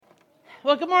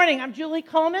Well, good morning. I'm Julie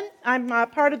Coleman. I'm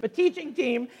part of the teaching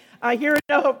team here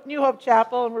at New Hope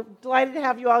Chapel, and we're delighted to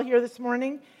have you all here this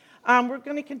morning. We're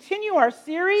going to continue our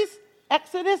series,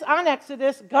 Exodus,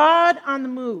 God on the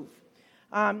Move.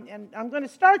 And I'm going to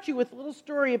start you with a little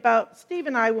story about Steve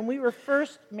and I when we were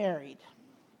first married.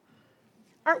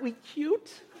 Aren't we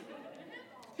cute?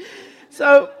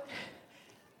 So,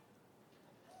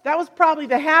 that was probably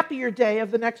the happier day of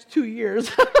the next 2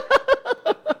 years.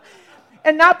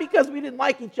 And not because we didn't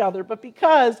like each other, but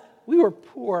because we were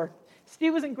poor.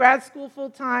 Steve was in grad school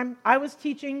full-time. I was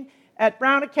teaching at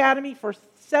Brown Academy for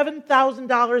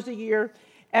 $7,000 a year,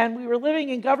 and we were living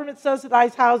in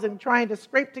government-subsidized housing, trying to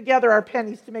scrape together our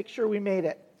pennies to make sure we made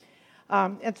it.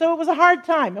 And so it was a hard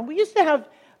time. And we used to have,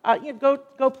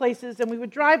 go places, and we would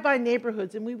drive by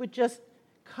neighborhoods, and we would just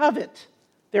covet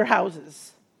their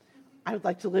houses. I would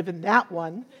like to live in that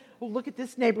one. Oh, look at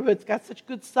this neighborhood. It's got such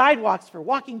good sidewalks for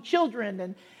walking children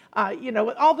and,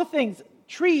 all the things,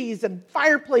 trees and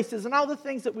fireplaces and all the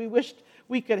things that we wished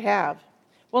we could have.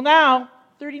 Well, now,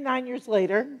 39 years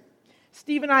later,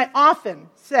 Steve and I often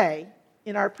say,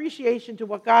 in our appreciation to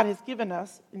what God has given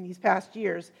us in these past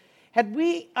years,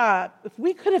 if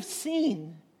we could have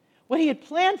seen what He had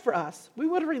planned for us, we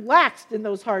would have relaxed in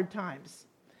those hard times.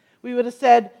 We would have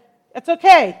said, it's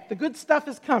okay, the good stuff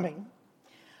is coming.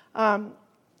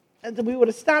 And then we would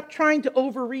have stopped trying to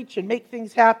overreach and make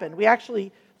things happen. We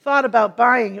actually thought about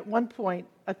buying at one point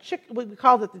we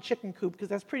called it the chicken coop because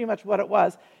that's pretty much what it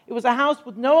was. It was a house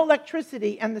with no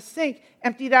electricity and the sink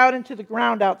emptied out into the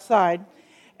ground outside.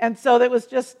 And so it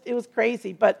was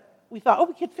crazy. But we thought,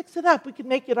 we could fix it up. We could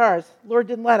make it ours. Lord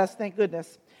didn't let us, thank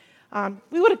goodness.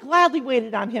 We would have gladly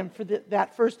waited on Him for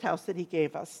that first house that He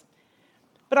gave us.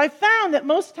 But I found that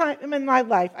most time in my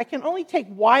life, I can only take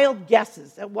wild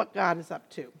guesses at what God is up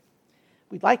to.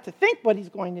 We'd like to think what He's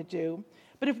going to do,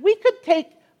 but if we could take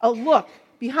a look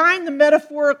behind the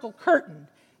metaphorical curtain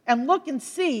and look and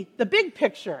see the big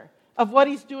picture of what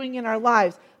He's doing in our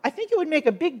lives, I think it would make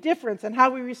a big difference in how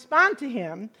we respond to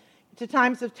Him to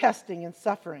times of testing and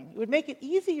suffering. It would make it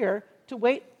easier to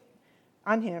wait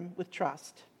on Him with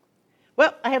trust.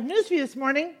 Well, I have news for you this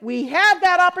morning. We have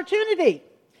that opportunity.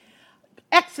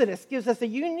 Exodus gives us a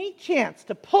unique chance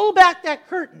to pull back that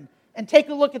curtain and take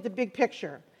a look at the big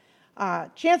picture.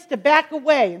 Chance to back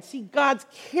away and see God's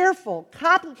careful,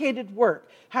 complicated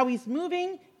work, how He's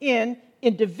moving in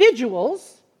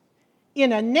individuals,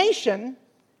 in a nation,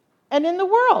 and in the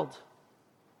world.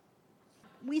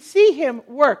 We see Him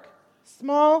work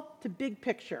small to big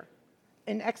picture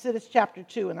in Exodus chapter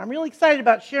 2, and I'm really excited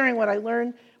about sharing what I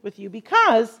learned with you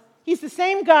because He's the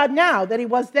same God now that He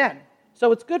was then.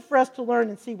 So it's good for us to learn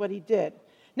and see what He did.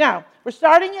 Now, we're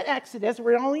starting at Exodus.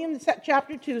 We're only in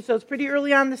chapter 2, so it's pretty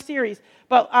early on in the series.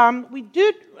 But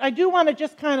I do want to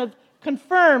just kind of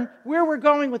confirm where we're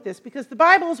going with this, because the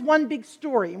Bible is one big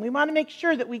story, and we want to make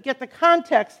sure that we get the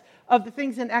context of the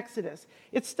things in Exodus.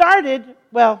 It started,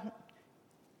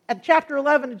 at chapter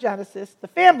 11 of Genesis, the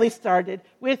family started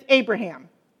with Abraham.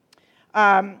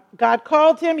 God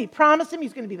called him, He promised him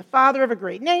He's going to be the father of a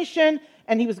great nation,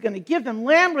 and He was going to give them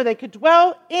land where they could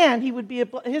dwell, and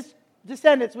his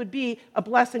descendants would be a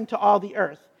blessing to all the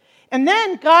earth. And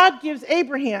then God gives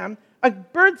Abraham a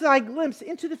bird's eye glimpse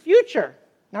into the future.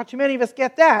 Not too many of us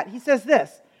get that. He says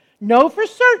this, "Know for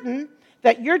certain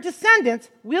that your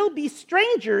descendants will be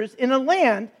strangers in a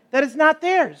land that is not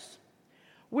theirs,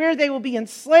 where they will be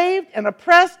enslaved and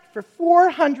oppressed for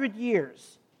 400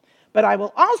 years. But I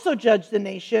will also judge the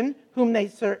nation whom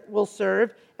they will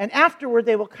serve, and afterward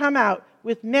they will come out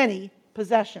with many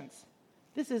possessions."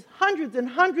 This is hundreds and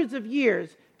hundreds of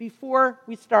years before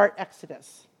we start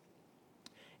Exodus.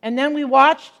 And then we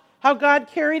watched how God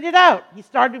carried it out. He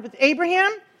started with Abraham.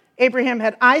 Abraham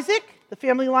had Isaac. The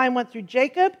family line went through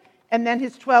Jacob, and then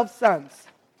his 12 sons.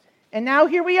 And now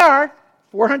here we are,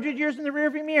 400 years in the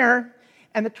rearview mirror,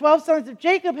 and the 12 sons of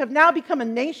Jacob have now become a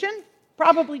nation,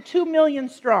 probably 2 million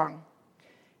strong.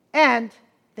 And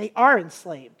they are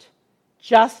enslaved,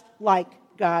 just like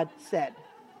God said.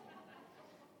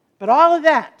 But all of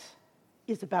that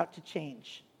is about to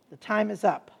change. The time is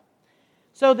up.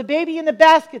 So the baby in the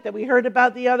basket that we heard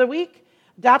about the other week,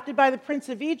 adopted by the Prince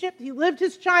of Egypt, he lived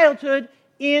his childhood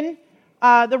in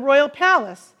the royal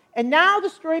palace. And now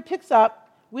the story picks up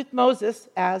with Moses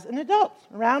as an adult,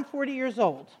 around 40 years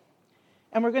old.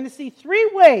 And we're going to see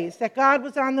 3 ways that God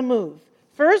was on the move.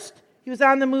 First, He was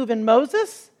on the move in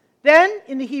Moses, then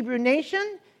in the Hebrew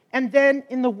nation, and then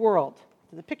in the world.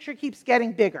 So the picture keeps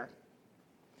getting bigger.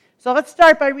 So let's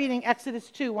start by reading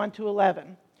Exodus 2,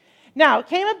 1-11. Now, it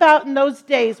came about in those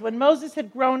days when Moses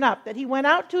had grown up that he went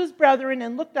out to his brethren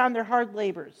and looked on their hard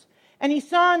labors. and he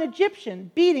saw an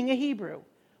Egyptian beating a Hebrew,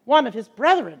 one of his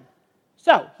brethren.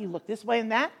 So he looked this way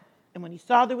and that, and when he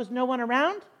saw there was no one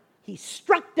around, he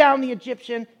struck down the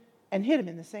Egyptian and hid him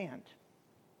in the sand.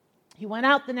 He went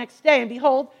out the next day, and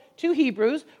behold, 2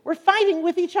 Hebrews were fighting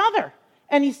with each other.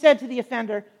 And he said to the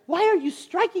offender, "Why are you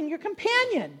striking your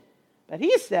companion?" But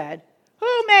he said,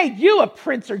 "Who made you a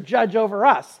prince or judge over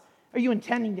us? Are you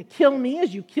intending to kill me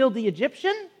as you killed the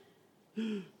Egyptian?"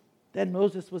 Then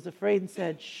Moses was afraid and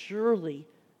said, "Surely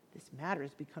this matter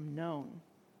has become known."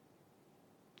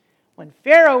 When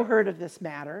Pharaoh heard of this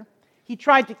matter, he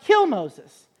tried to kill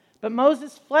Moses. But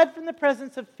Moses fled from the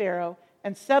presence of Pharaoh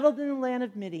and settled in the land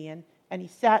of Midian, and he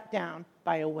sat down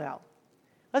by a well.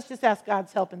 Let's just ask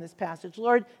God's help in this passage.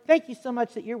 Lord, thank you so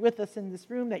much that you're with us in this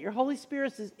room, that your Holy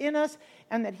Spirit is in us,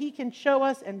 and that he can show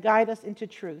us and guide us into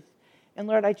truth. And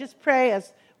Lord, I just pray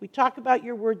as we talk about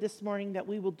your word this morning that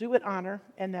we will do it honor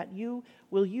and that you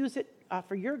will use it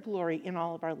for your glory in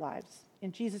all of our lives.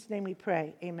 In Jesus' name we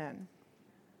pray, amen.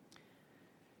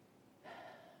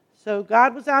 So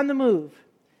God was on the move.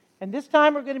 And this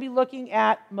time we're going to be looking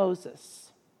at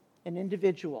Moses, an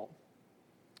individual,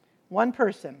 one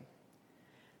person.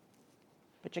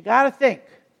 But you got to think,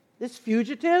 this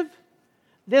fugitive,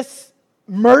 this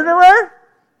murderer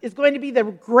is going to be the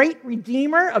great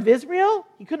redeemer of Israel?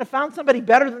 You couldn't have found somebody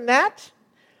better than that?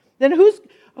 Then who?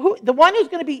 The one who's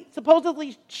going to be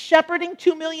supposedly shepherding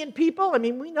 2 million people? I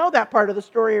mean, we know that part of the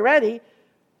story already.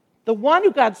 The one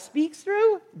who God speaks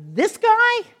through? This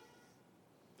guy?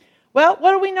 Well,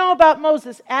 what do we know about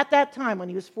Moses at that time when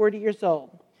he was 40 years old?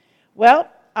 Well,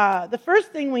 the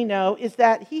first thing we know is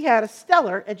that he had a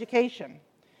stellar education.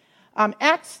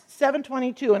 Acts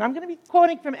 7:22, and I'm going to be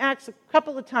quoting from Acts a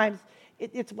couple of times.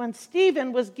 It's when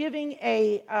Stephen was giving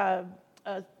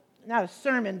not a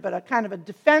sermon, but a kind of a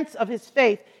defense of his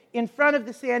faith in front of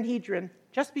the Sanhedrin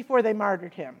just before they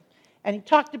martyred him. And he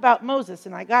talked about Moses,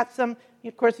 and I got some,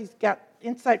 of course, he's got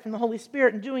insight from the Holy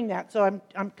Spirit in doing that, so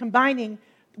I'm combining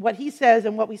what he says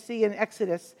and what we see in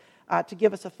Exodus to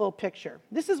give us a full picture.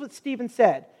 This is what Stephen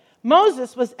said.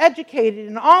 Moses was educated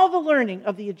in all the learning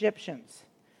of the Egyptians.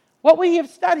 What would he have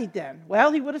studied then?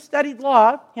 Well, he would have studied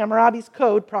law, Hammurabi's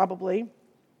Code probably.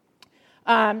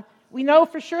 We know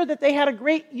for sure that they had a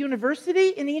great university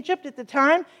in Egypt at the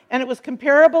time, and it was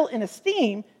comparable in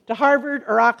esteem to Harvard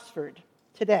or Oxford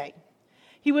today.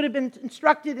 He would have been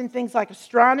instructed in things like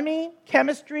astronomy,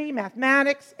 chemistry,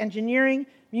 mathematics, engineering,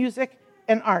 music,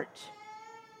 and art.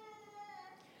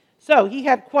 So he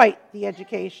had quite the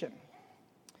education.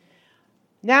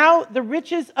 Now the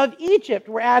riches of Egypt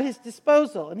were at his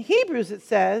disposal. In Hebrews it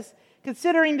says,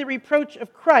 considering the reproach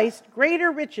of Christ greater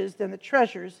riches than the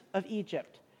treasures of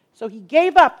Egypt. So he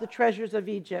gave up the treasures of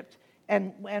Egypt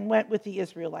and went with the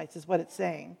Israelites, is what it's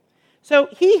saying. So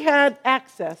he had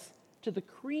access to the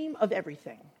cream of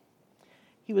everything.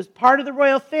 He was part of the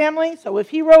royal family, so if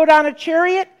he rode on a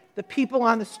chariot, the people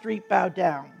on the street bowed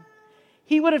down.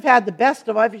 He would have had the best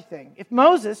of everything. If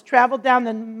Moses traveled down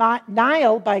the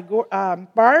Nile by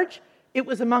barge, it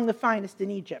was among the finest in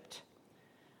Egypt.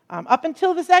 Up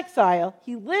until this exile,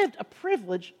 he lived a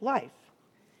privileged life.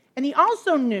 And he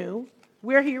also knew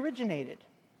where he originated.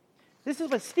 This is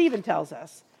what Stephen tells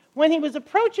us. When he was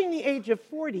approaching the age of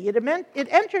 40, it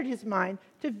entered his mind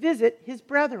to visit his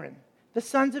brethren, the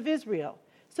sons of Israel,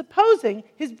 supposing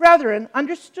his brethren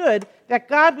understood that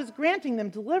God was granting them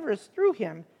deliverance through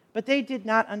him, but they did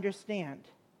not understand.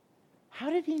 How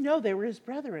did he know they were his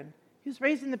brethren? He was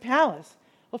raised in the palace.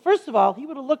 Well, first of all, he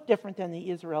would have looked different than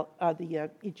the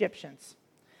Egyptians.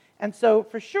 And so,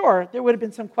 for sure, there would have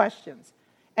been some questions.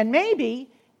 And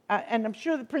maybe, and I'm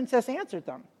sure the princess answered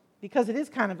them, because it is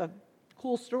kind of a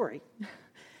cool story.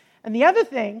 And the other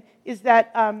thing is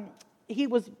that he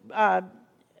was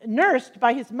nursed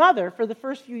by his mother for the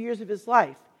first few years of his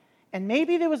life. And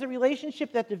maybe there was a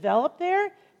relationship that developed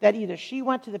there, that either she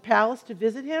went to the palace to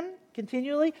visit him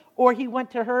continually, or he went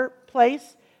to her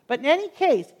place. But in any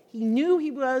case, he knew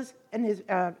he was in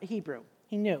Hebrew.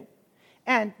 He knew.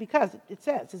 And because it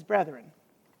says his brethren.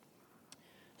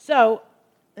 So,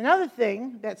 another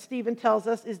thing that Stephen tells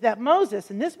us is that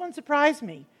Moses, and this one surprised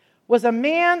me, was a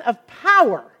man of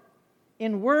power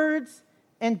in words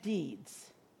and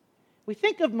deeds. We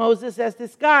think of Moses as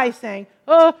this guy saying,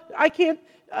 "Oh, I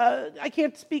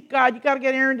can't speak God. You got to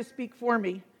get Aaron to speak for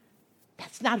me."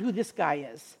 That's not who this guy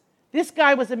is. This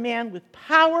guy was a man with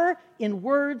power in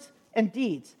words and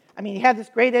deeds. I mean, he had this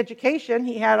great education.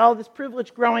 He had all this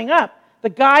privilege growing up. The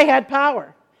guy had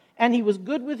power. And he was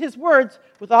good with his words,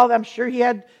 with all, I'm sure he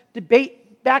had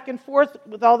debate back and forth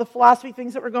with all the philosophy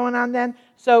things that were going on then.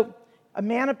 So, a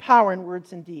man of power in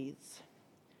words and deeds.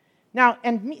 Now,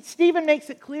 and Stephen makes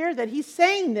it clear that he's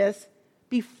saying this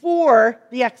before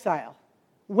the exile,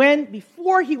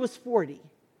 before he was 40.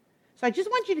 So I just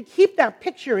want you to keep that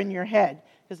picture in your head,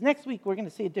 because next week we're going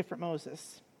to see a different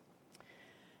Moses.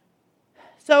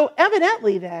 So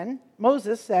evidently then,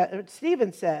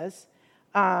 Stephen says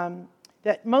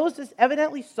that Moses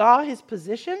evidently saw his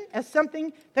position as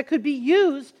something that could be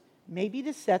used maybe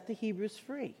to set the Hebrews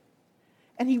free.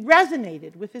 And he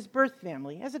resonated with his birth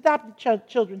family, as adopted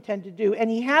children tend to do, and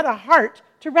he had a heart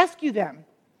to rescue them.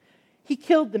 He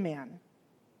killed the man.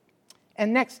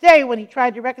 And next day, when he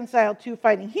tried to reconcile two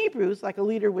fighting Hebrews, like a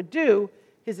leader would do,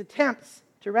 his attempts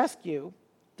to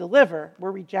deliver,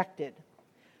 were rejected.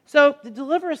 So the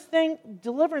deliverance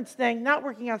thing not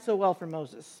working out so well for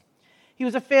Moses. He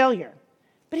was a failure.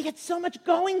 But he had so much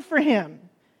going for him.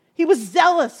 He was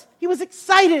zealous. He was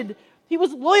excited. He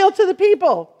was loyal to the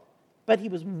people. But he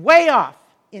was way off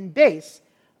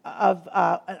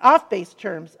off-base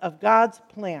terms of God's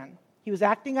plan. He was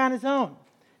acting on his own,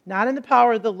 not in the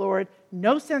power of the Lord,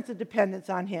 no sense of dependence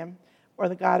on him or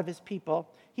the God of his people.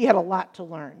 He had a lot to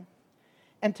learn.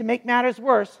 And to make matters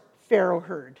worse, Pharaoh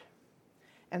heard.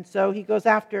 And so he goes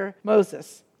after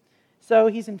Moses. So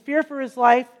he's in fear for his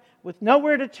life. With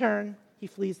nowhere to turn, he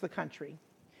flees the country.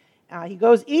 He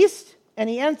goes east, and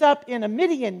he ends up in a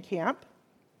Midian camp.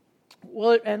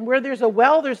 And where there's a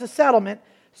well, there's a settlement.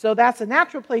 So that's a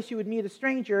natural place you would meet a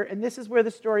stranger, and this is where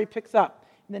the story picks up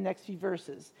in the next few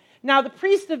verses. Now, the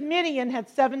priest of Midian had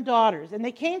 7 daughters, and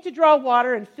they came to draw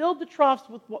water and filled the troughs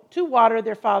to water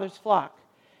their father's flock.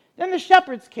 Then the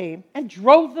shepherds came and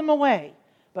drove them away.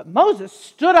 But Moses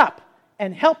stood up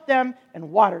and helped them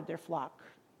and watered their flock.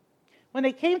 When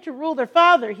they came to rule their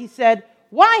father, he said,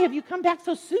 "Why have you come back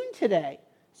so soon today?"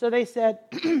 So they said,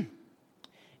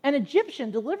 "An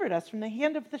Egyptian delivered us from the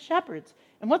hand of the shepherds.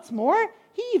 And what's more,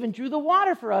 he even drew the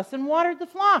water for us and watered the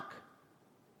flock."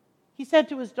 He said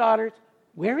to his daughters,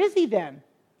 "Where is he then?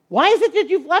 Why is it that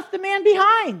you've left the man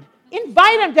behind?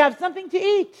 Invite him to have something to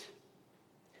eat."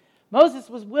 Moses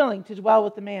was willing to dwell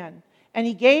with the man, and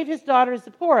he gave his daughter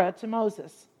Zipporah to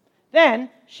Moses. Then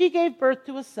she gave birth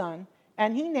to a son,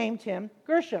 and he named him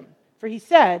Gershom, for he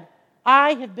said,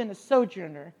 "I have been a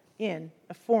sojourner in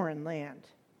a foreign land."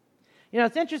 You know,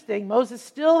 it's interesting. Moses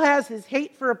still has his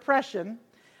hate for oppression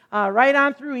right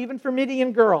on through, even for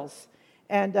Midian girls.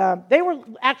 And they were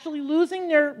actually losing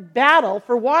their battle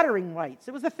for watering rights.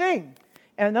 It was a thing.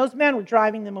 And those men were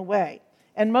driving them away.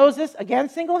 And Moses, again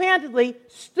single-handedly,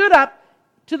 stood up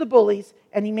to the bullies,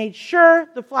 and he made sure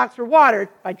the flocks were watered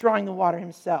by drawing the water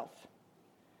himself.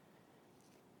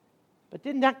 But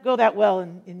did not go that well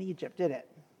in Egypt, did it?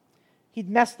 He'd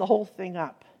messed the whole thing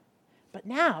up. But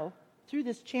now, through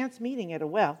this chance meeting at a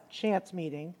well,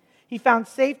 he found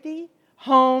safety,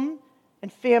 home,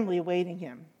 and family awaiting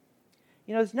him.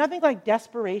 You know, there's nothing like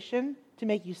desperation to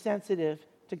make you sensitive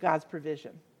to God's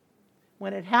provision.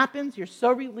 When it happens, you're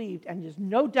so relieved, and there's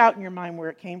no doubt in your mind where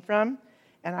it came from.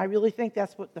 And I really think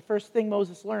that's what the first thing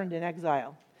Moses learned in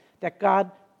exile, that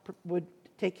God would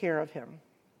take care of him.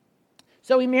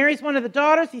 So he marries one of the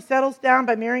daughters. He settles down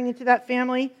by marrying into that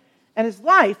family. And his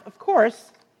life, of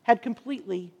course, had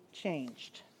completely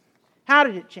changed. How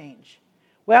did it change?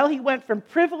 Well, he went from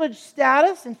privileged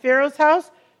status in Pharaoh's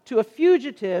house to a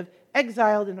fugitive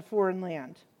exiled in a foreign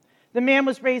land. The man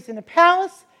was raised in a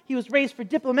palace. He was raised for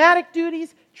diplomatic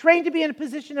duties, trained to be in a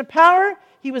position of power.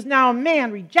 He was now a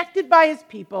man rejected by his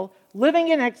people, living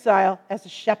in exile as a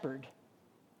shepherd.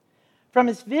 From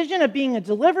his vision of being a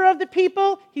deliverer of the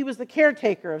people, he was the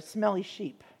caretaker of smelly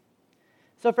sheep.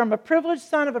 So from a privileged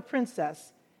son of a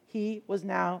princess, he was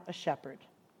now a shepherd.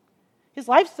 His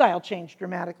lifestyle changed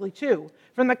dramatically too.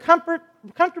 From the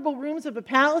comfortable rooms of a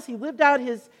palace, he lived out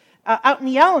in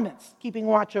the elements, keeping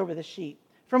watch over the sheep.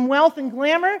 From wealth and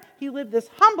glamour, he lived this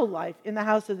humble life in the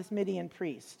house of this Midian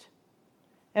priest.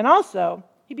 And also,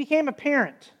 he became a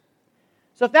parent.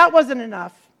 So if that wasn't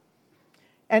enough,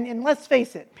 and let's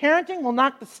face it, parenting will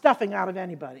knock the stuffing out of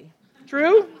anybody.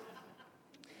 True?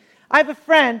 I have a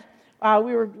friend.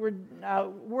 We were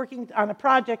working on a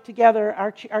project together.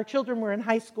 Our children were in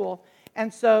high school,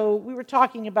 and so we were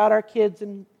talking about our kids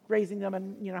and raising them,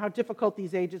 and how difficult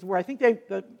these ages were. I think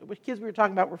the kids we were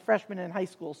talking about were freshmen in high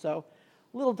school, so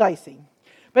a little dicey.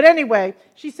 But anyway,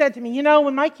 she said to me,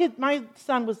 when my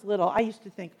son was little, I used to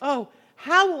think,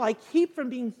 how will I keep from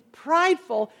being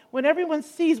prideful when everyone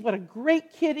sees what a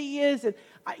great kid he is? And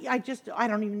I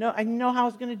don't even know. I didn't know how I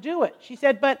was going to do it. She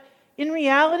said, but in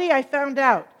reality, I found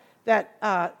out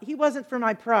that he wasn't for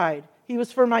my pride. He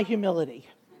was for my humility.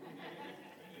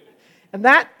 And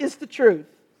that is the truth.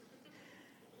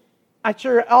 I'm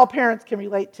sure all parents can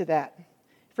relate to that.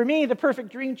 For me, the perfect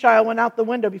dream child went out the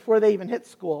window before they even hit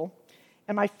school.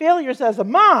 And my failures as a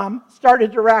mom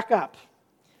started to rack up,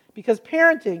 because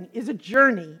parenting is a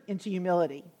journey into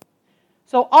humility.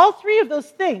 So all three of those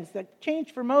things that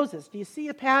changed for Moses, do you see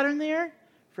a pattern there?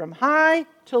 From high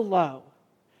to low,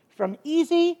 from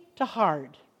easy to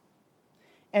hard.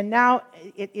 And now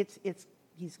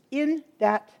he's in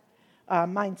that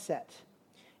mindset.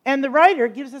 And the writer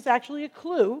gives us actually a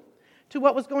clue to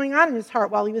what was going on in his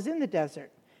heart while he was in the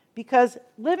desert, because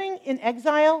living in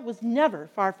exile was never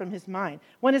far from his mind.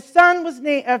 When his son was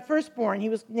firstborn, he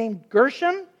was named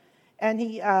Gershom, and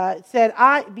he said,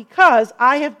 because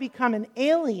I have become an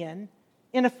alien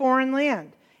in a foreign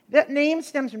land. That name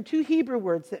stems from two Hebrew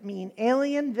words that mean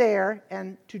alien there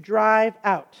and to drive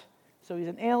out. So he's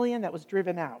an alien that was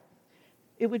driven out.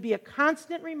 It would be a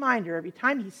constant reminder every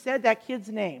time he said that kid's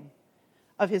name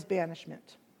of his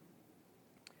banishment.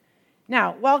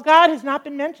 Now, while God has not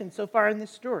been mentioned so far in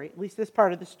this story, at least this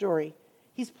part of the story,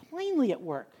 he's plainly at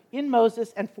work in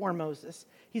Moses and for Moses.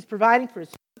 He's providing for his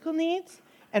physical needs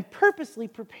and purposely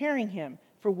preparing him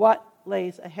for what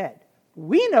lays ahead.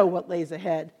 We know what lays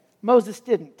ahead. Moses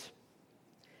didn't.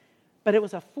 But it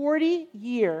was a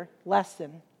 40-year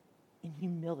lesson in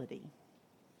humility.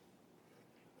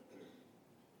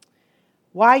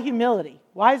 Why humility?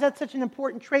 Why is that such an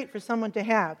important trait for someone to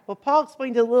have? Well, Paul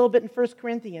explained it a little bit in 1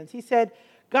 Corinthians. He said,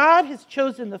 God has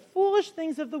chosen the foolish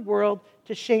things of the world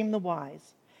to shame the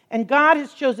wise. And God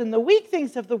has chosen the weak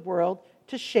things of the world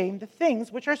to shame the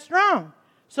things which are strong,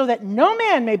 so that no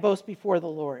man may boast before the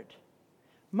Lord.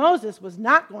 Moses was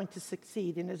not going to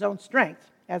succeed in his own strength,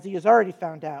 as he has already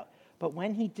found out. But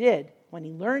when he did, when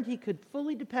he learned he could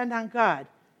fully depend on God,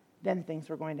 then things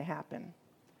were going to happen.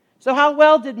 So how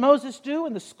well did Moses do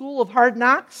in the school of hard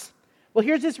knocks? Well,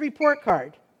 here's his report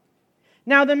card.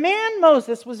 Now the man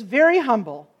Moses was very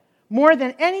humble, more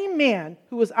than any man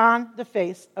who was on the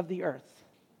face of the earth.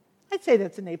 I'd say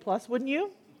that's an A+, wouldn't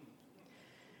you?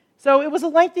 So it was a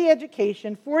lengthy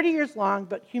education, 40 years long,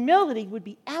 but humility would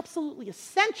be absolutely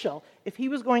essential if he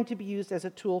was going to be used as a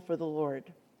tool for the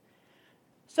Lord.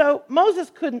 So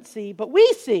Moses couldn't see, but we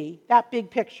see that big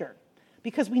picture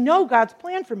because we know God's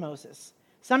plan for Moses.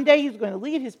 Someday he's going to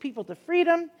lead his people to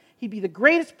freedom. He'd be the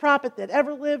greatest prophet that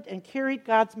ever lived and carried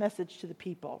God's message to the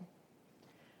people.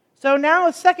 So now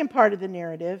a second part of the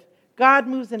narrative, God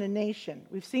moves in a nation.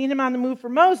 We've seen him on the move for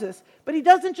Moses, but he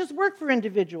doesn't just work for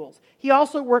individuals. He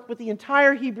also worked with the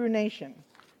entire Hebrew nation.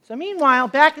 So meanwhile,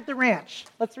 back at the ranch,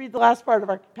 let's read the last part of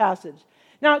our passage.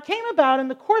 Now it came about in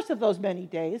the course of those many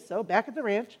days, so back at the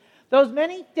ranch, those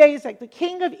many days that the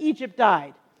king of Egypt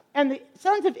died. And the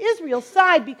sons of Israel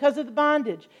sighed because of the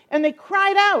bondage. And they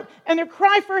cried out, and their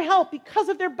cry for help because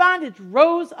of their bondage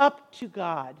rose up to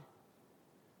God.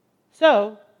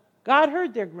 So God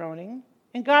heard their groaning,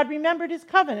 and God remembered his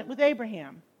covenant with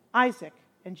Abraham, Isaac,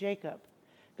 and Jacob.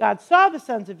 God saw the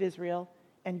sons of Israel,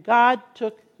 and God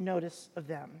took notice of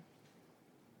them.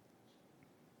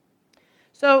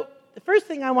 So the first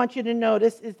thing I want you to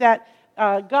notice is that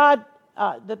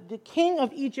the king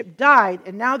of Egypt died,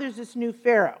 and now there's this new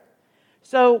Pharaoh.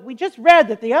 So we just read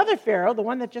that the other Pharaoh, the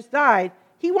one that just died,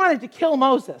 he wanted to kill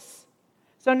Moses.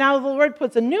 So now the Lord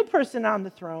puts a new person on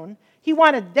the throne. He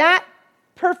wanted that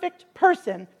perfect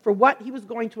person for what he was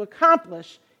going to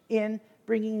accomplish in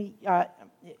bringing the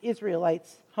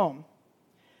Israelites home.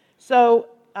 So,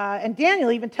 and Daniel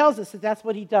even tells us that that's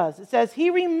what he does. It says he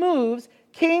removes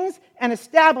kings and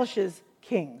establishes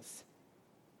kings.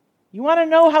 You want to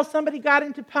know how somebody got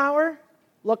into power?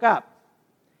 Look up.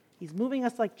 He's moving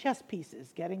us like chess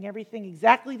pieces, getting everything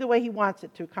exactly the way he wants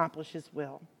it to accomplish his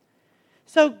will.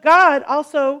 So God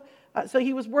also,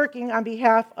 he was working on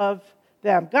behalf of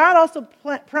them. God also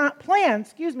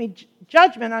plans,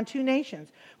 judgment on two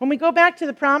nations. When we go back to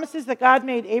the promises that God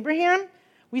made Abraham,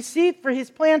 we see for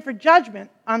his plan for judgment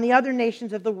on the other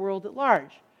nations of the world at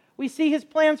large. We see his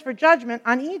plans for judgment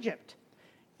on Egypt.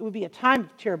 It would be a time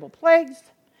of terrible plagues.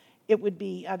 It would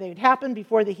be, they would happen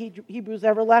before the Hebrews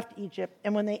ever left Egypt.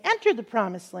 And when they entered the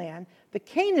promised land, the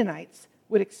Canaanites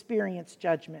would experience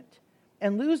judgment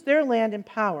and lose their land and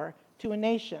power to a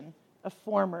nation of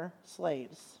former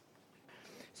slaves.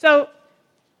 So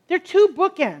there are two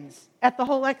bookends at the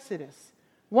whole Exodus.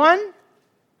 One,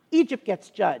 Egypt gets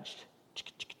judged.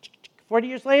 40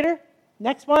 years later,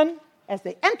 next one, as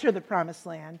they enter the promised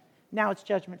land, now it's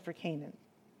judgment for Canaan.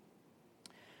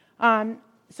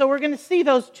 So we're going to see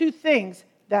those two things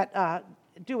that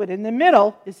do it. In the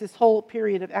middle is this whole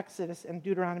period of Exodus and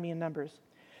Deuteronomy and Numbers.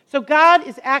 So God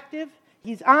is active.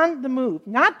 He's on the move,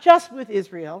 not just with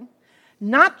Israel,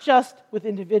 not just with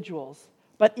individuals,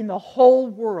 but in the whole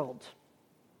world.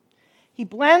 He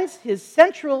blends his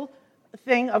central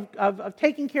thing of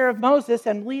taking care of Moses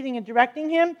and leading and directing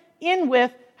him in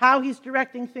with how he's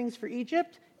directing things for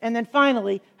Egypt, and then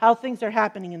finally, how things are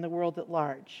happening in the world at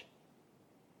large.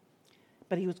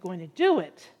 But he was going to do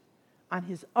it on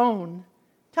his own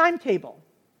timetable.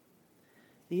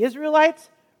 The Israelites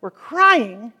were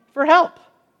crying for help,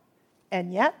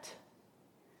 and yet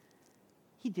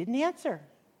he didn't answer.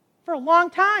 For a long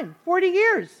time, 40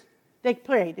 years, they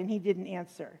prayed, and he didn't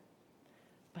answer.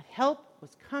 But help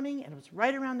was coming, and it was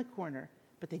right around the corner,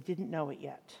 but they didn't know it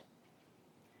yet.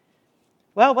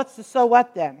 Well, what's the so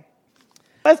what then?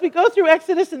 As we go through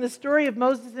Exodus and the story of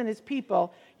Moses and his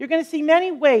people, you're going to see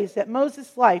many ways that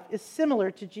Moses' life is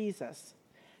similar to Jesus.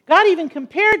 God even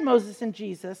compared Moses and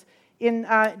Jesus in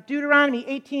Deuteronomy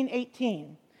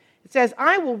 18:18. It says,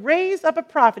 I will raise up a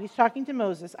prophet, he's talking to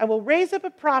Moses, I will raise up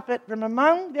a prophet from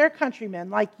among their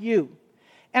countrymen like you,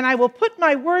 and I will put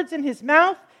my words in his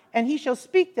mouth, and he shall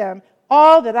speak them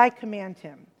all that I command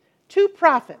him. 2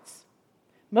 prophets.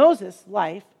 Moses'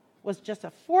 life was just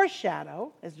a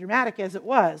foreshadow, as dramatic as it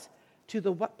was, to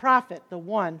the prophet, the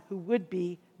one who would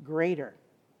be greater.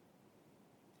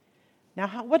 Now,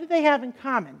 what do they have in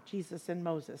common, Jesus and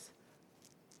Moses?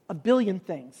 A billion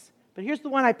things. But here's the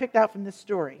one I picked out from this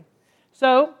story.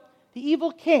 So, the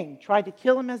evil king tried to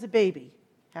kill him as a baby.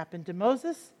 Happened to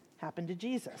Moses, happened to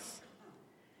Jesus.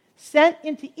 Sent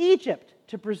into Egypt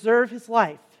to preserve his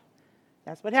life.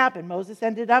 That's what happened. Moses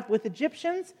ended up with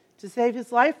Egyptians to save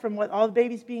his life from all the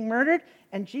babies being murdered.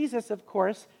 And Jesus, of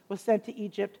course, was sent to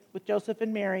Egypt with Joseph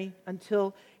and Mary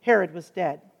until Herod was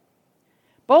dead.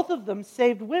 Both of them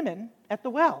saved women at the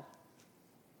well.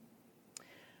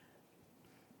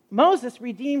 Moses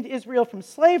redeemed Israel from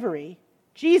slavery.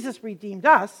 Jesus redeemed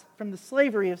us from the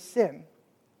slavery of sin.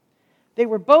 They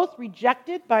were both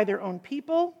rejected by their own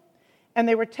people, and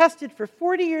they were tested for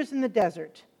 40 years in the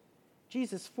desert.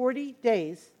 Jesus, 40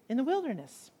 days in the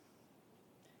wilderness.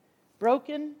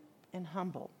 Broken and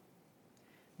humble.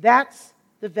 That's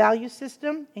the value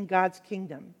system in God's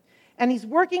kingdom. And he's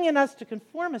working in us to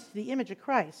conform us to the image of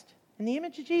Christ and the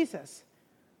image of Jesus,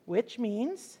 which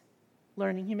means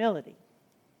learning humility.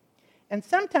 And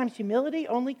sometimes humility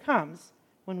only comes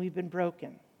when we've been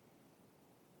broken.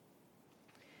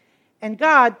 And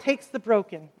God takes the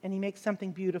broken and he makes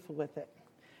something beautiful with it.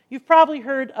 You've probably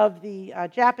heard of the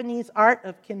Japanese art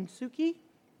of kintsugi.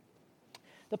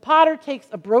 The potter takes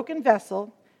a broken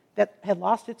vessel that had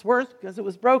lost its worth because it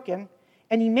was broken,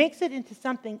 and he makes it into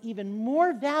something even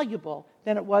more valuable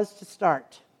than it was to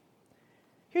start.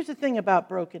 Here's the thing about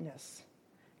brokenness.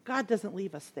 God doesn't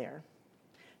leave us there.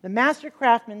 The master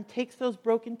craftsman takes those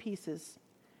broken pieces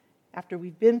after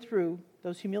we've been through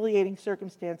those humiliating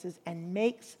circumstances and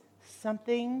makes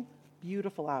something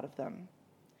beautiful out of them.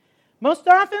 Most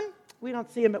often, we don't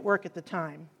see him at work at the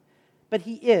time, but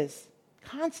he is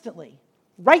constantly,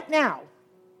 right now.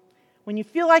 When you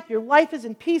feel like your life is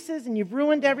in pieces and you've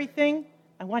ruined everything,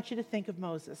 I want you to think of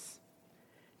Moses.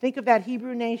 Think of that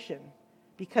Hebrew nation,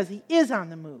 because he is on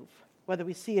the move, whether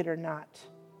we see it or not.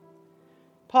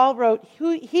 Paul wrote,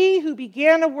 he who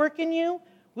began a work in you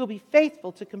will be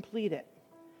faithful to complete it.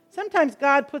 Sometimes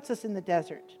God puts us in the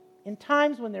desert, in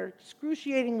times when they're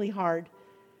excruciatingly hard,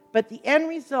 but the end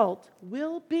result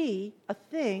will be a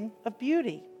thing of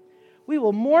beauty. We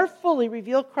will more fully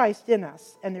reveal Christ in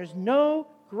us, and there's no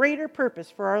greater purpose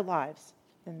for our lives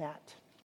than that.